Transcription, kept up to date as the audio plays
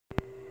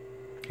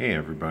Hey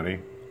everybody,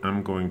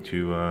 I'm going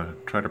to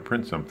try to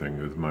print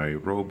something with my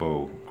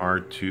Robo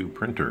R2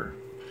 printer.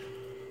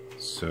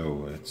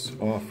 So it's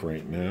off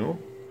right now.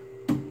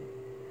 I'm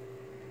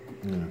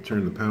going to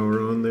turn the power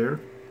on there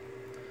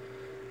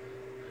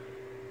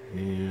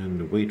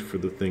and wait for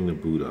the thing to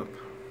boot up.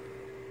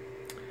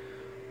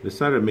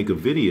 Decided to make a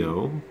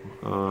video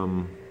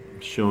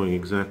showing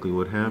exactly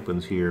what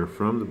happens here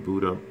from the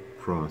boot up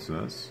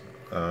process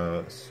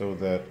so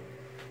that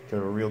you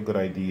have a real good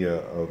idea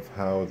of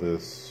how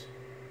this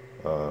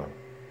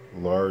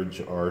large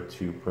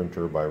R2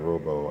 printer by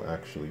Robo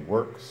actually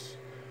works.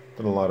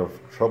 Done a lot of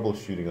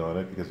troubleshooting on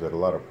it because I had a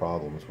lot of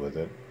problems with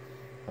it.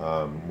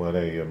 What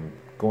I am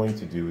going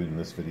to do in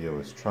this video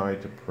is try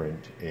to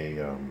print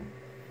a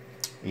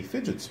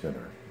fidget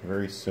spinner.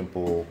 Very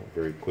simple,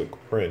 very quick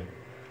print.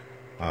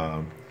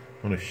 I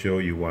want to show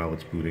you while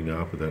it's booting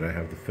up that I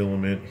have the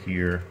filament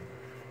here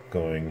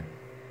going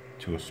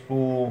to a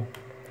spool,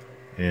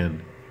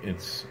 and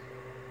it's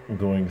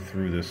going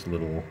through this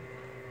little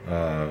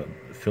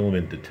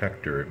filament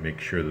detector. It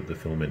makes sure that the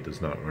filament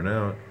does not run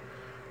out,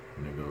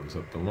 and it goes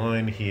up the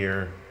line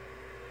here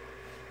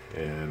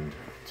and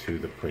to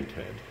the print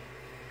head.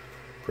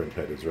 Print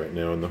head is right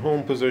now in the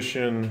home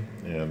position,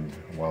 and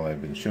while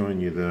I've been showing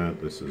you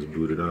that, this is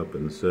booted up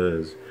and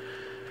says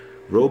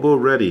Robo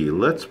ready,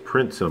 let's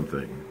print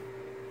something.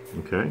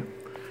 Okay,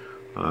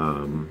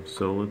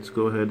 so let's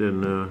go ahead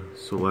and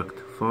select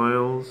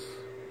files,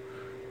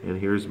 and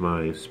here's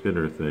my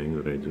spinner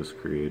thing that I just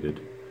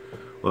created.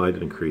 Well, I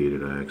didn't create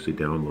it, I actually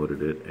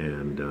downloaded it,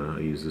 and I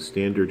use the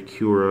standard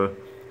Cura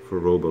for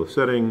Robo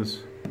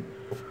settings.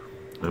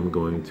 I'm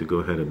going to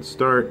go ahead and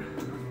start.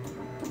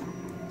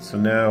 So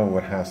now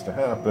what has to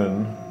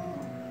happen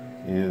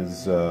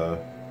is the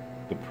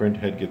print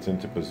head gets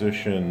into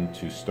position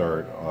to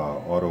start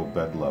auto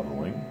bed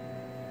leveling.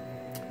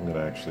 I'm going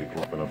to actually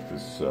open up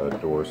this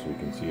door so we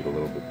can see it a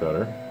little bit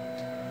better.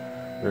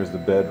 There's the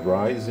bed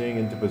rising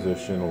into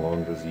position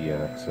along the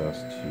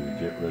Z-axis to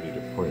get ready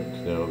to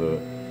print. Now the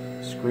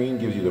screen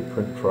gives you the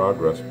print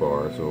progress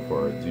bar so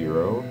far at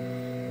 0,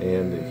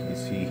 and if you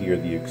see here,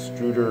 the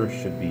extruder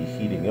should be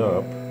heating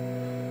up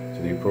to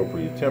the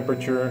appropriate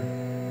temperature,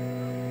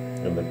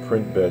 and the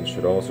print bed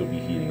should also be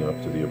heating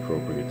up to the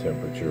appropriate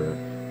temperature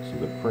so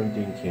the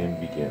printing can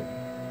begin.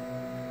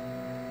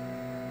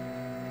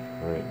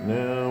 Right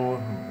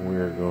now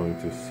we're going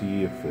to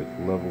see if it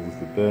levels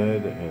the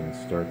bed and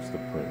starts the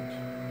print.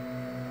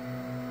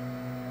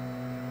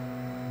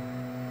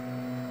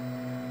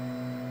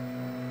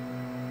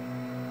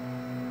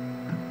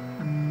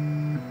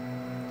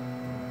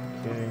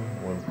 Okay,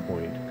 1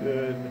 point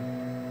good,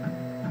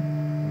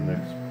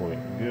 next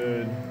point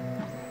good,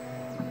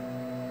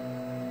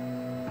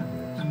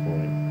 next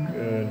point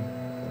good.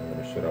 I'm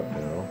going to shut up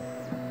now.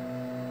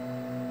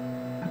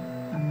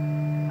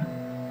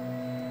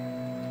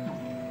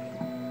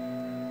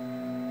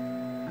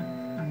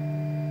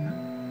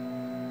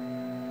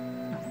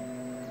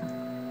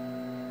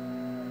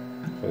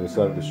 So I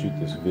decided to shoot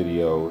this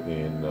video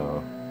in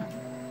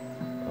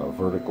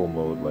vertical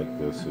mode like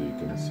this so you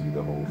can see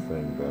the whole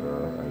thing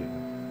better.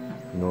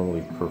 I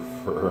normally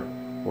prefer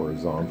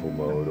horizontal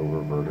mode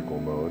over vertical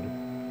mode.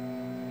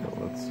 So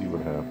let's see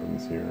what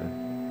happens here.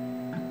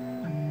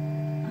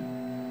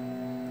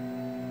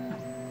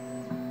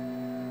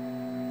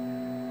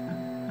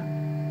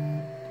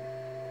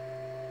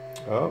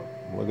 Oh,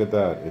 look at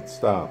that, it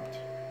stopped.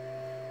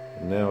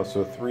 And now,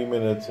 so 3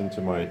 minutes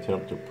into my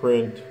attempt to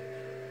print,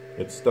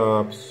 it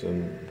stops,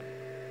 and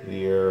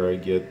the error I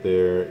get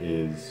there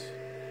is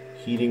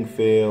heating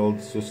failed,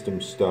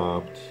 system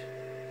stopped,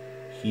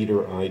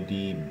 heater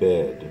ID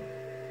bed.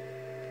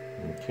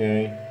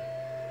 Okay,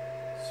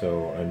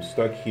 so I'm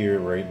stuck here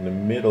right in the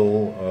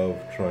middle of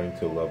trying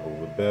to level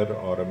the bed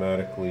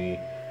automatically.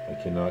 I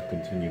cannot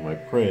continue my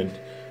print,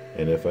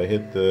 and if I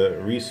hit the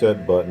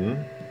reset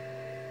button,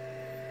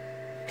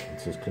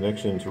 it says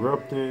connection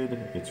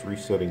interrupted. It's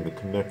resetting the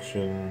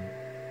connection.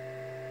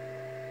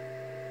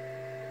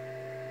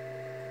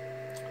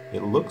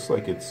 It looks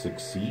like it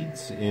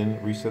succeeds in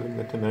resetting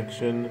the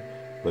connection,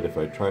 but if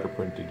I try to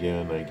print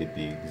again, I get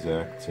the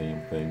exact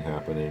same thing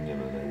happening,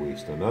 and then I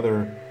waste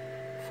another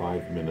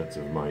 5 minutes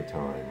of my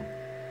time,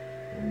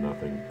 and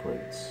nothing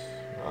prints.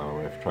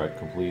 I've tried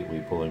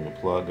completely pulling the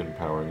plug and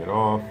powering it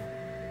off.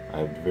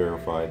 I've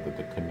verified that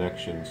the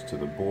connections to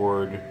the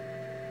board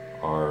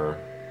are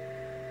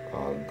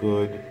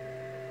good.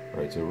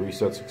 Alright, so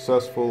reset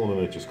successful, and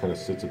then it just kind of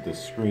sits at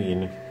this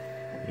screen.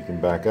 You can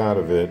back out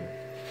of it.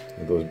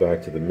 It goes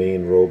back to the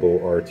main Robo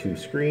R2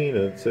 screen,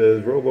 and it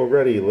says Robo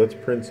ready, let's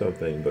print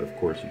something, but of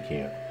course you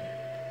can't.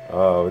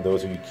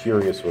 Those of you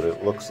curious what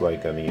it looks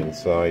like on the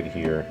inside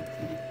here,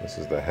 this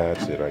is the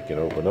hatchet I can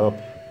open up,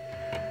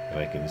 and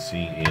I can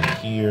see in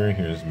here,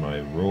 here's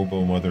my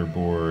Robo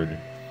motherboard,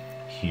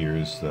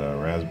 here's the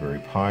Raspberry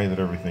Pi that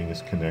everything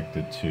is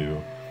connected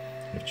to.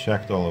 I've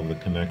checked all of the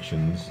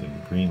connections,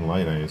 and green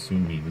light I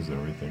assume means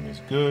everything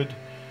is good.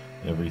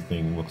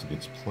 Everything looks like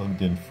it's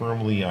plugged in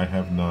firmly. I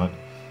have not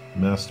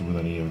messed with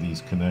any of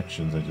these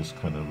connections. I just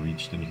kind of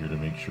reached in here to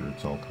make sure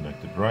it's all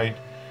connected right.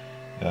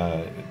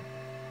 Uh,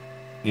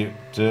 it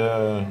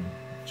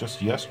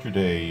just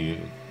yesterday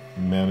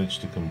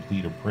managed to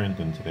complete a print,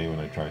 and today when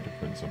I tried to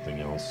print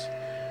something else,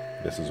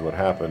 this is what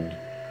happened.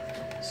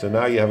 So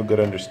now you have a good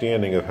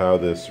understanding of how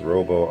this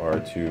Robo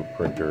R2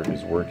 printer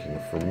is working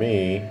for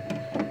me.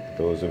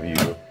 Those of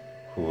you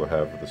who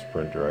have this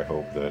printer, I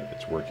hope that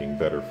it's working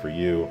better for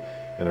you.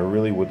 And I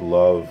really would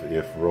love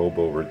if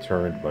Robo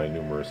returned my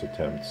numerous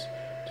attempts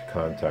to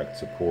contact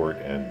support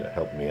and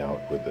help me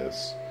out with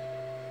this.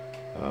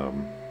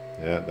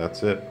 Yeah,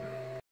 that's it.